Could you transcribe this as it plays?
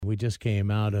we just came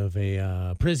out of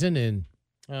a prison in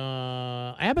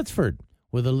Abbotsford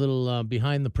with a little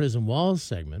behind the prison walls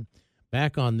segment.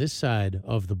 Back on this side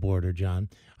of the border, John,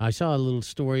 I saw a little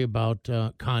story about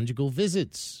conjugal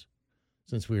visits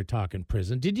since we were talking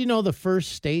prison. Did you know the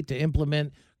first state to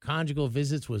implement conjugal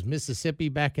visits was Mississippi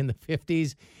back in the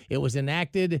 50s? It was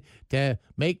enacted to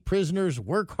make prisoners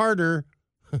work harder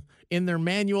in their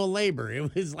manual labor.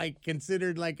 It was like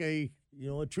considered like a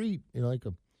treat, like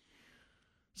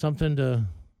something to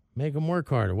make them work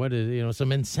harder. What is,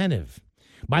 some incentive.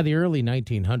 By the early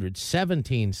 1900s,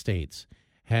 17 states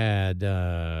had,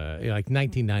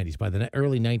 1990s, by the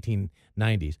early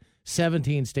 1990s,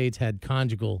 17 states had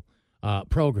conjugal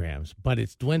programs, but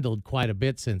it's dwindled quite a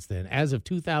bit since then. As of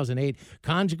 2008,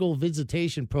 conjugal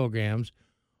visitation programs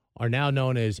are now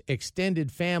known as extended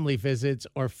family visits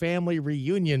or family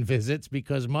reunion visits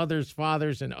because mothers,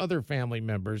 fathers, and other family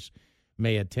members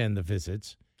may attend the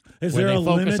visits. Is where there they a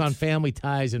focus limit on family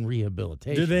ties and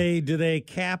rehabilitation. Do they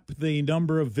cap the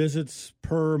number of visits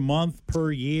per month, per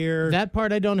year? That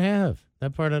part I don't have.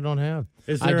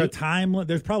 Is there a time limit?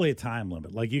 There's probably a time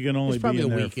limit. Like you can only be in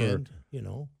there weekend,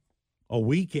 for a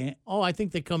weekend. Oh, I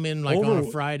think they come in on a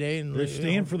Friday and they're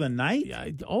staying for the night. Yeah.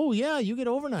 Oh, yeah, you get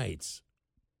overnights.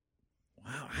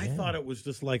 Wow, I thought it was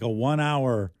just like a 1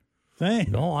 hour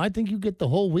thing. No, I think you get the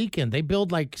whole weekend. They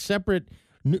build like separate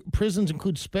prisons,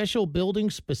 include special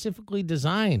buildings specifically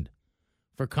designed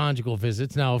for conjugal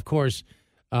visits. Now, of course,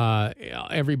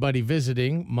 everybody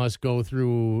visiting must go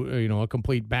through, a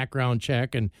complete background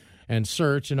check and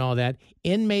search and all that.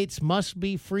 Inmates must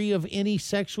be free of any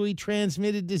sexually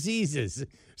transmitted diseases.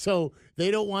 So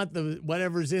they don't want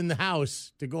whatever's in the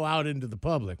house to go out into the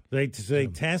public. They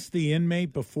test the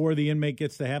inmate before the inmate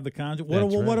gets to have the conjugal.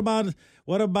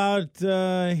 What about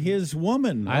his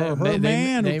woman or her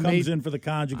man who comes in for the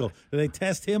conjugal? Do they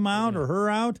test him out or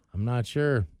her out? I'm not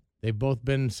sure. They've both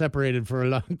been separated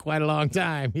for quite a long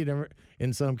time.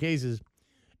 In some cases.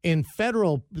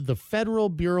 The Federal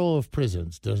Bureau of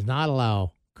Prisons does not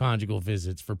allow conjugal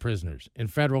visits for prisoners in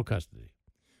federal custody.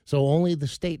 So only the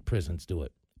state prisons do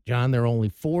it. John, there are only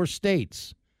 4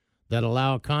 states that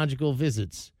allow conjugal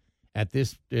visits at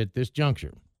this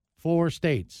juncture. 4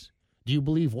 states. Do you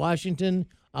believe Washington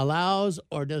allows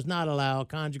or does not allow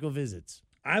conjugal visits?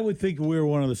 I would think we're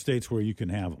one of the states where you can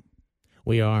have them.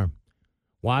 We are.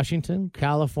 Washington,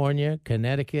 California,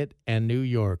 Connecticut, and New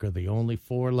York are the only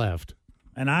 4 left.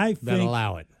 And I think that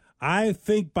allow it. I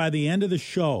think by the end of the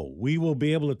show, we will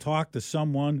be able to talk to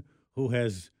someone who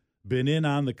has been in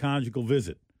on the conjugal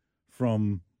visit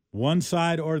from one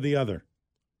side or the other.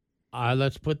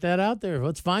 Let's put that out there.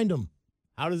 Let's find them.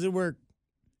 How does it work?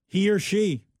 He or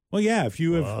she. Well, yeah. If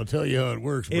you have, I'll tell you how it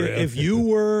works, Brad. If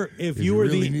you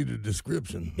really need a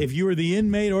description. If you were the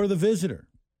inmate or the visitor.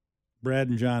 Brad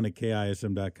and John at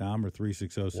KISM.com or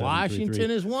 360-733-5476. Washington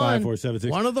is one.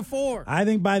 One of the 4. I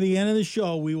think by the end of the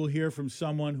show, we will hear from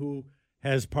someone who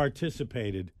has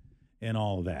participated in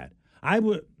all of that. I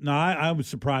was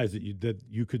surprised that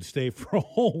you could stay for a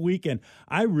whole weekend.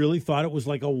 I really thought it was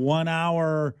like a 1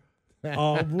 hour,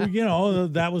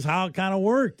 that was how it kind of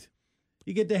worked.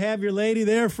 You get to have your lady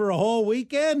there for a whole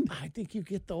weekend? I think you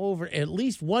get at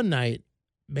least one night.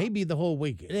 Maybe the whole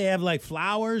weekend. They have like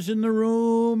flowers in the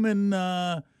room and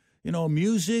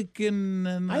music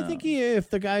and I think if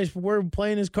the guys were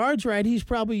playing his cards right, he's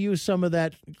probably used some of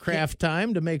that craft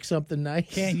time to make something nice.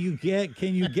 Can you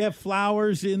get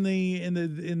flowers in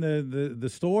the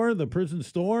store, the prison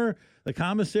store, the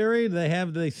commissary?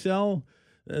 They sell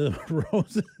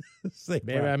roses.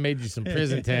 Maybe I made you some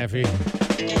prison taffy.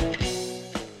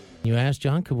 You asked,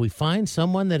 John, could we find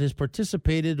someone that has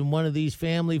participated in one of these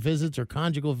family visits or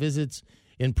conjugal visits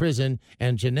in prison?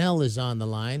 And Janelle is on the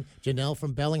line. Janelle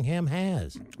from Bellingham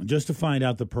has. Just to find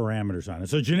out the parameters on it.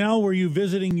 So, Janelle, were you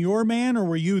visiting your man or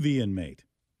were you the inmate?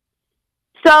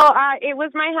 So it was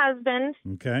my husband.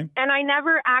 Okay. And I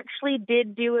never actually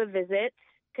did do a visit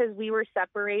because we were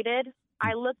separated.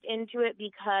 I looked into it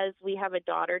because we have a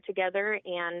daughter together,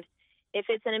 and if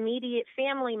it's an immediate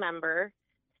family member,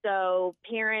 so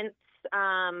parents,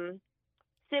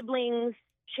 siblings,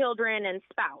 children, and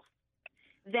spouse,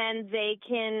 then they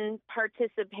can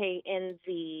participate in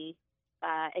the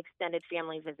extended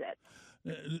family visit.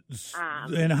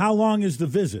 And how long is the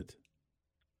visit?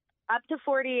 Up to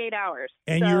 48 hours.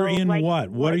 And you're in what?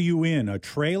 What are you in? A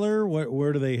trailer?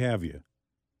 Where do they have you?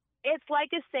 It's like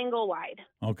a single wide.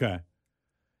 Okay.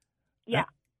 Yeah.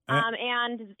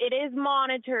 And it is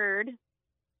monitored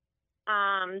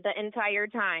the entire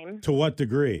time. To what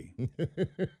degree?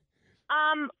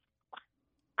 I'm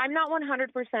not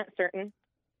 100% certain.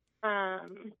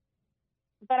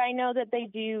 but I know that they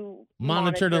do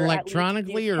Monitored monitor,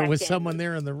 electronically, at least do or was check-ins. someone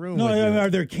there in the room? No, with you? are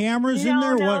there cameras in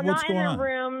there? No, What's not going in on? the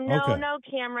room. No, Okay. no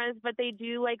cameras, but they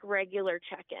do like regular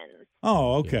check-ins.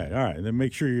 Oh, okay. All right. Then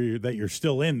make sure that you're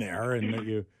still in there and that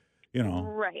you know,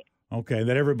 Right. okay,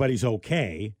 that everybody's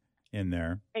okay in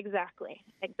there. Exactly.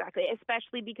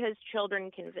 Especially because children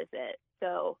can visit.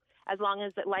 So as long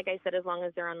as, like I said, as long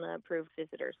as they're on the approved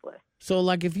visitors list. So,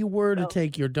 like, if you were to So-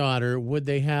 take your daughter, would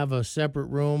they have a separate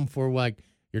room for, like,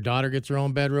 your daughter gets her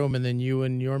own bedroom, and then you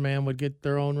and your man would get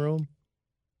their own room?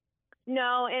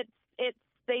 No, it's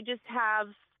they just have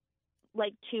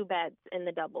like 2 beds in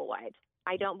the double wide.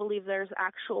 I don't believe there's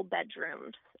actual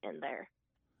bedrooms in there.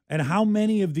 And how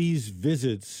many of these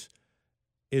visits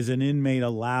is an inmate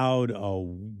allowed? A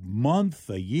month,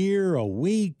 a year, a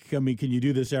week? I mean, can you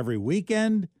do this every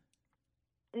weekend?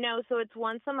 No, so it's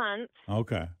once a month.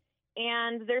 Okay.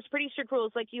 And there's pretty strict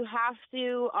rules. Like you have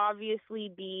to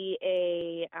obviously be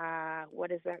a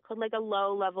what is that called? Like a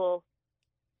low level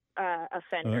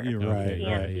offender. You're right. You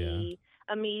can't Right. be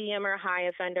a medium or high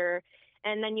offender.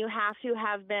 And then you have to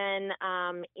have been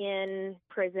in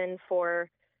prison for,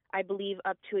 I believe,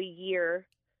 up to a year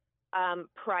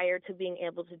prior to being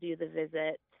able to do the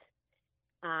visit.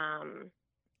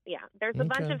 Yeah, there's a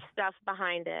bunch Okay. of stuff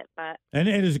behind it, but And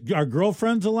are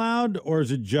girlfriends allowed, or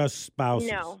is it just spouses?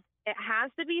 no, it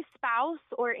has to be spouse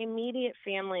or immediate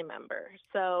family member.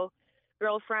 So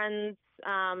girlfriends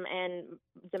and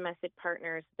domestic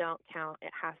partners don't count.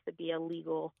 It has to be a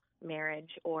legal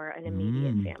marriage or an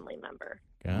immediate family member.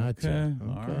 Gotcha. Okay.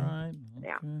 All right.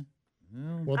 Yeah. Okay.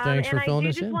 Well, Well, thanks for and filling I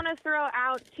us do just in. want to throw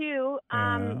out too,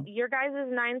 Yeah. your guys'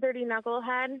 9:30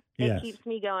 Knucklehead. Yes. It keeps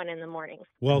me going in the mornings.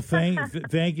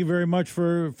 thank you very much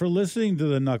for listening to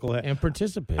the Knucklehead. And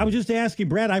participate. I was just asking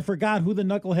Brad. I forgot who the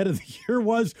Knucklehead of the Year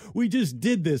was. We just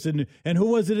did this, and who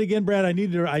was it again, Brad? I the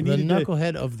needed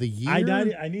Knucklehead of the Year?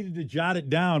 I needed to jot it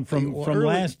down from Well,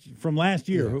 last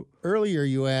year. Yeah. Earlier,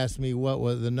 you asked me what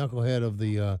was the Knucklehead of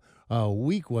the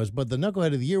week was, but the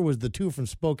Knucklehead of the Year was the 2 from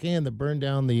Spokane that burned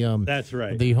down the That's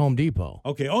right. the Home Depot.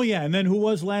 Okay. Oh yeah. And then who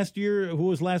was last year? Who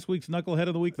was last week's Knucklehead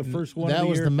of the Week? The first one. That of the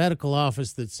was year? the medical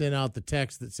office that sent out the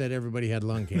text that said everybody had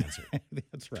lung cancer.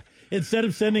 That's right. Instead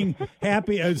of sending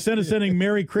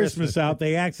Merry Christmas out,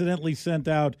 they accidentally sent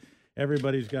out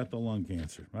everybody's got the lung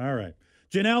cancer. All right.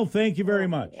 Janelle, thank you very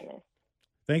much. Goodness.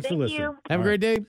 Thanks for Thank listening. you. Have a great day.